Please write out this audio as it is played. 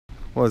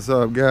What's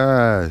up,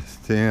 guys?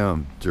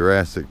 Tim,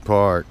 Jurassic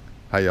Park.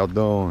 How y'all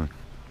doing?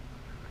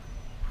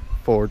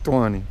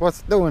 420. What's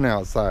it doing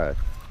outside?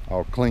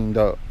 All cleaned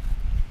up,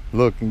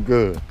 looking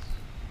good,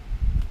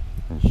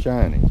 and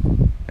shiny.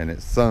 And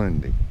it's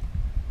Sunday,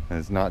 and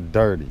it's not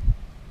dirty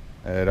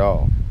at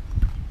all.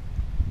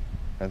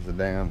 That's a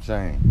damn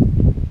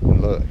shame.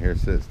 And look, here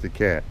sits the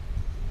cat.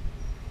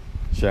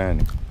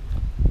 Shiny,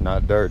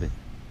 not dirty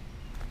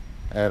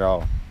at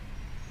all.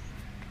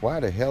 Why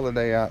the hell are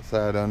they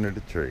outside under the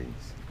trees?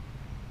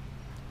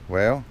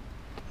 Well,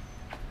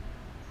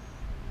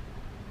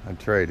 I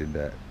traded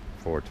that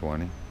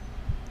 420.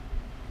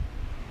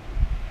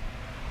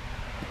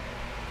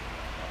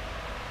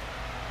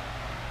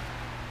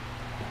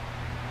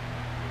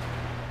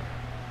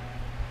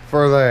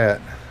 For that.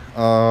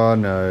 Oh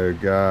no,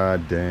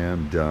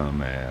 goddamn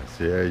dumbass.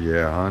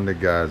 Yeah, Honda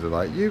guys are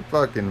like, you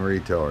fucking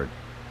retard.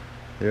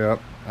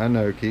 Yep, I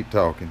know, keep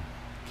talking.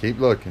 Keep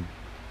looking.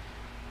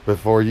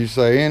 Before you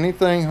say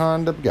anything,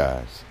 Honda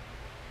guys,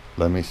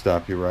 let me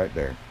stop you right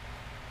there.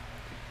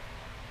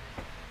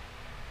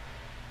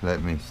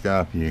 Let me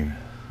stop you.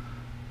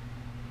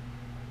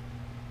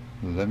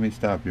 Let me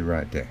stop you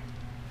right there.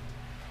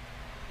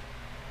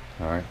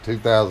 Alright,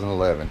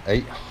 2011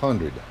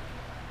 800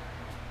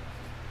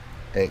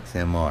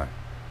 XMR.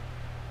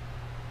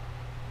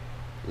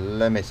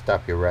 Let me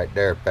stop you right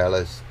there,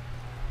 fellas.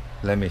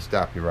 Let me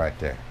stop you right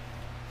there.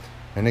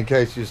 And in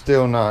case you're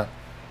still not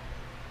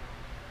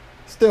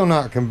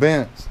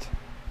convinced,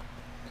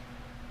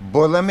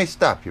 boy, let me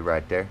stop you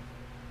right there.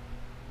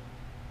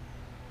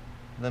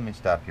 Let me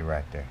stop you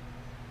right there.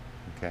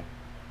 Okay?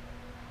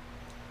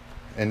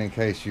 And in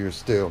case you're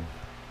still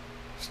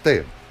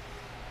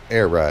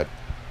air ride,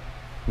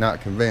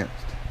 not convinced,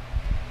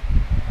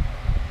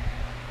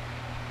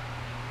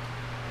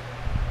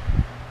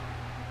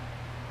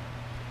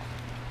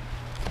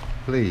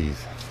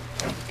 please,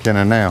 can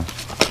I now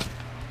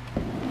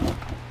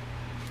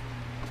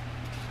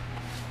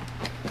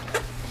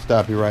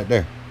stop you right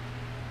there?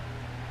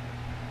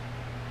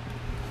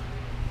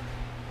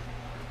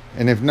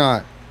 And if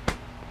not,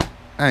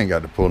 I ain't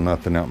got to pull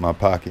nothing out my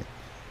pocket.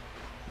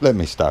 Let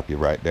me stop you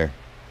right there.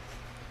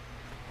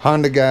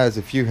 Honda guys,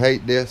 if you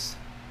hate this,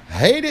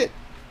 hate it,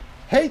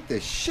 hate the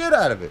shit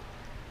out of it,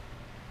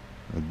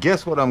 well,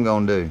 guess what I'm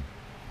gonna do?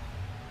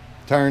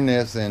 Turn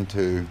this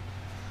into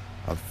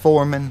a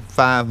Foreman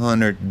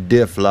 500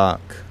 diff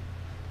lock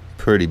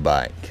pretty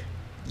bike.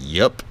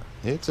 Yup,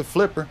 it's a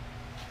flipper.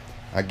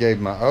 I gave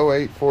my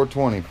 08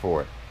 420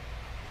 for it.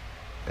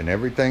 And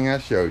everything I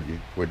showed you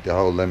with the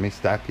whole let me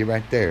stop you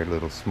right there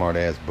little smart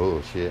ass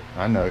bullshit.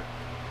 I know.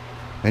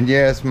 And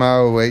yes, my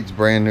 08's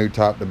brand new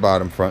top to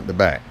bottom, front to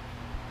back.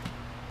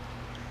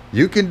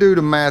 You can do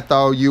the math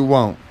all you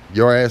want.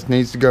 Your ass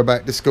needs to go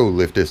back to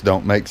school if this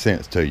don't make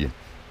sense to you.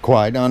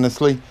 Quite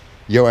honestly,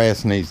 your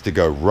ass needs to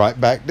go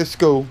right back to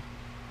school.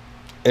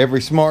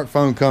 Every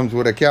smartphone comes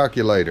with a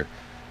calculator.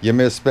 You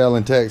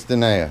misspelling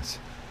texting ass.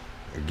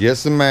 Get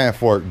some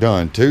math work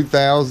done.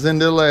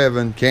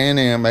 2011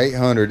 Can-Am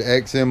 800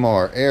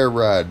 XMR air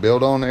ride,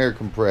 built on air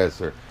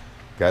compressor.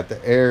 Got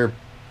the air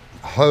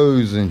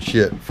hose and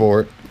shit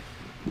for it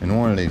in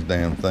one of these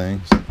damn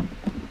things.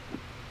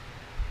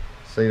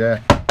 See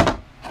that?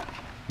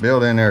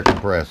 Built-in air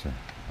compressor,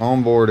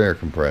 onboard air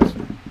compressor.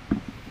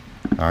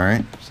 All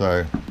right,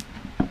 so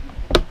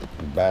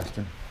you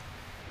bastard.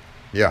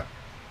 Yeah,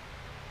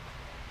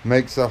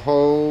 makes a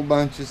whole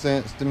bunch of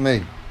sense to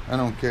me. I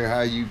don't care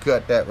how you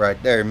cut that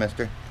right there,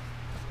 mister.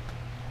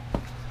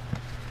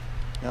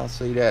 Y'all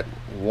see that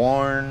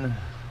worn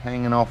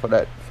hanging off of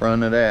that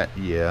front of that?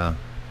 Yeah.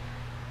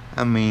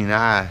 I mean,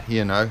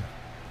 you know.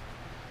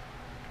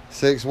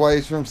 6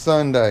 ways from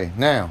Sunday.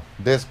 Now,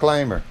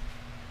 disclaimer.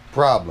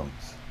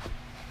 Problems.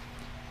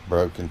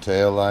 Broken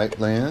tail light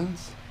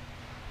lens.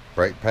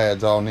 Brake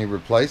pads all need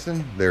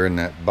replacing. They're in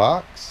that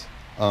box.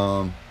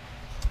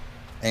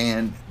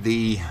 And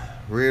the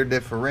rear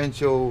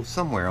differential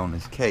somewhere on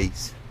this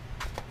case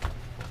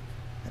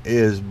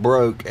is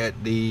broke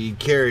at the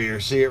carrier.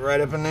 See it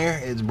right up in there?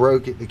 It's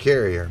broke at the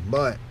carrier,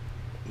 but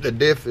the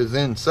diff is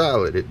in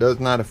solid. It does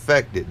not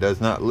affect it, does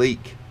not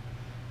leak.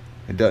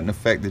 It doesn't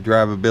affect the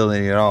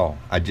drivability at all.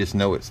 I just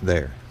know it's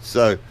there.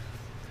 So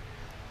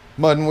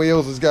Mud and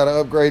Wheels has got to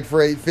upgrade for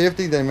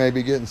 $850. They may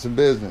be getting some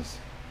business,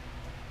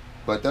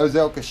 but those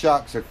Elka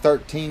shocks are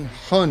 $1,300.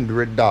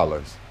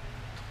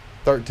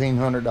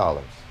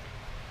 $1,300.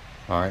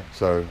 All right,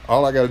 so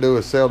all I got to do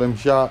is sell them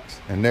shocks,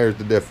 and there's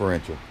the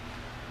differential.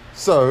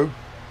 So,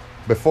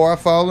 before I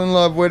fall in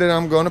love with it,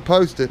 I'm going to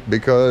post it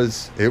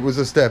because it was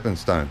a stepping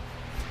stone.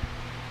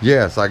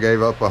 Yes, I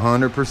gave up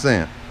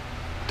 100%.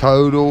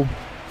 Total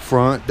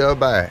front to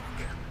back.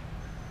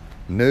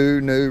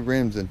 New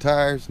rims and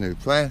tires, new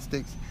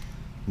plastics,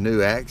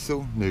 new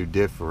axle, new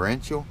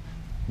differential,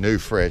 new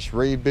fresh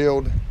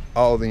rebuild.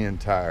 All the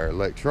entire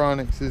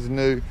electronics is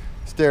new.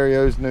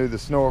 Stereo's new, the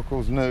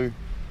snorkel's new,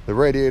 the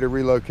radiator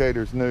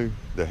relocator's new,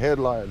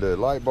 the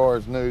light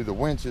bar's new, the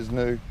winch is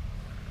new.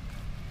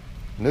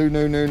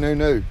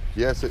 New.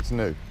 Yes, it's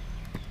new.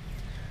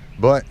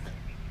 But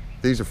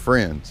these are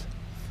friends.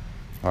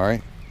 All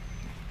right.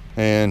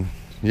 And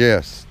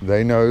yes,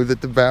 they know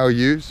that the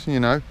values, you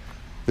know,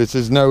 this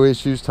is no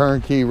issues,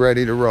 turnkey,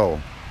 ready to roll.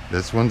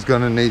 This one's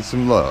gonna need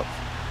some love.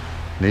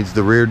 Needs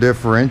the rear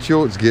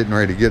differential. It's getting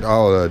ready to get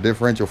all the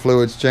differential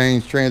fluids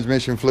changed,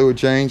 transmission fluid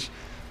changed,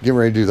 getting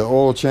ready to do the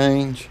oil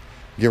change,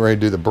 getting ready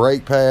to do the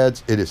brake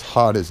pads. It is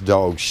hot as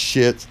dog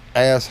shit,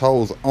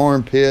 asshole's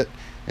armpit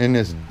in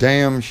this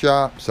damn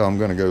shop. So I'm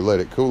gonna go let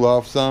it cool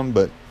off some,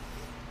 but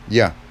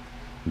yeah,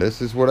 this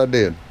is what I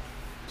did.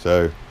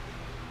 So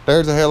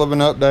there's a hell of an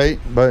update,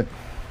 but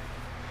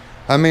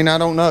I mean, I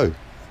don't know.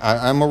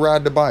 I'm gonna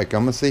ride the bike.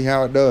 I'm gonna see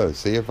how it does,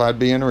 see if I'd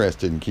be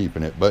interested in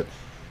keeping it. But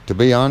to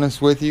be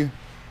honest with you,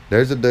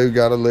 there's a dude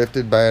got a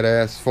lifted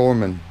badass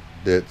Foreman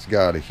that's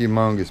got a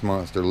humongous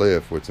monster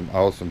lift with some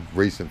awesome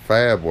recent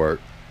fab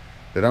work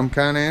that I'm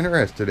kind of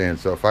interested in.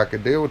 So if I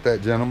could deal with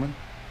that gentleman,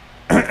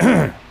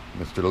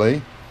 Mr.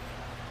 Lee,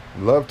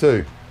 I'd love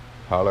to.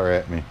 Holler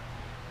at me.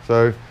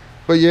 So,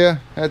 but yeah,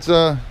 that's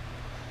the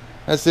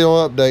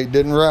old update.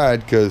 Didn't ride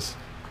because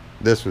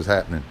this was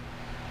happening.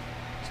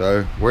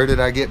 So where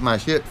did I get my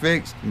shit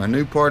fixed? My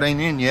new part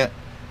ain't in yet.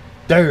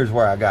 There's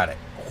where I got it.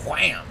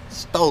 Wham!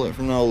 Stole it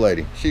from the old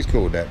lady. She's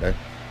cool with that though.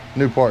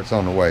 New part's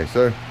on the way.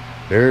 So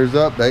there's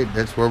the update.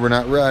 That's where we're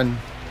not riding.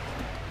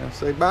 I'll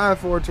say bye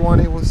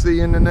 420. We'll see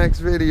you in the next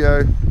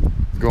video.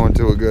 Going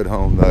to a good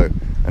home though,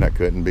 and I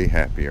couldn't be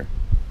happier.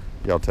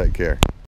 Y'all take care.